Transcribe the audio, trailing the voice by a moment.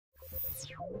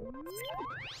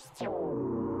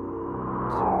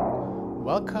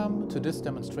Welcome to this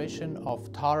demonstration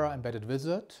of Tara Embedded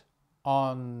Wizard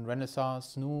on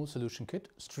Renesas' new solution kit,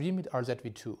 SRAM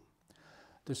RZV2.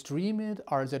 The SRAM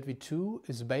RZV2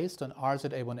 is based on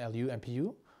RZ-A1LU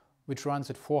MPU, which runs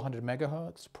at 400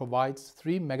 MHz, provides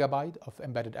 3 MB of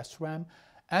embedded SRAM,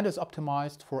 and is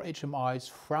optimized for HMIs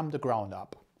from the ground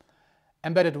up.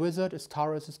 Embedded Wizard is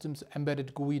Tara Systems'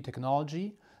 embedded GUI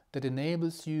technology that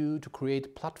enables you to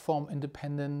create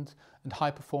platform-independent and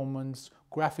high-performance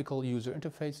graphical user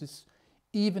interfaces,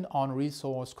 even on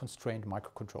resource-constrained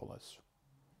microcontrollers.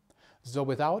 So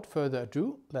without further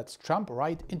ado, let's jump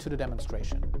right into the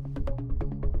demonstration.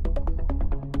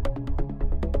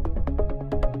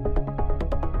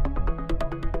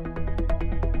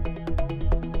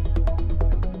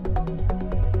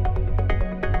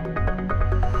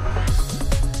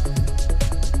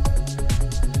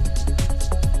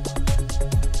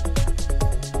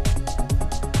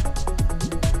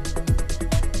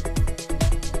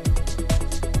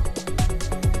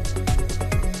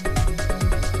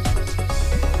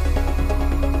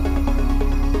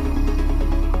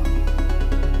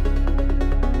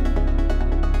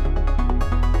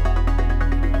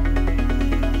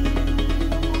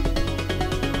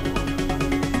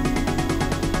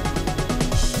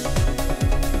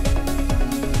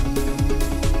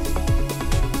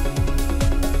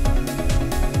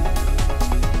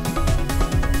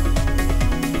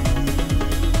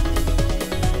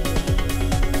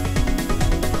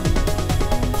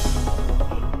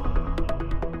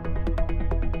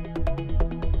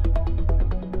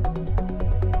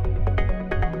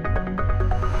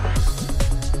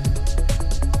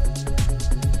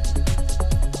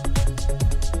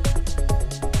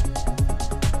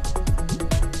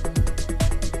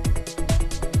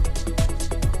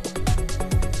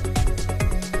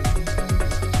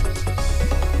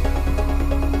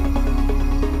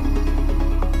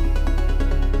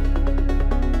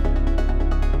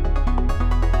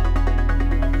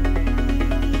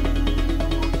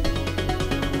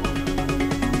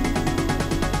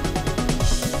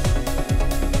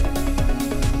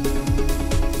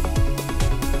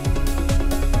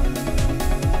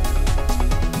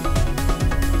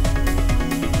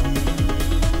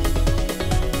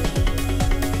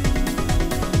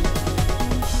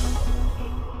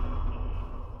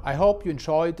 I hope you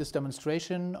enjoyed this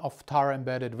demonstration of Tara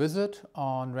Embedded Wizard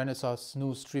on Renesas'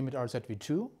 new SRAM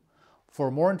RZV2. For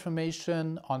more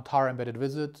information on Tara Embedded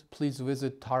Wizard, please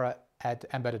visit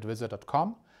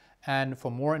tara@embeddedwizard.com. And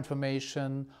for more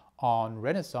information on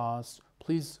Renesas,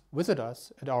 please visit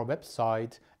us at our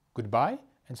website. Goodbye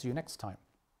and see you next time.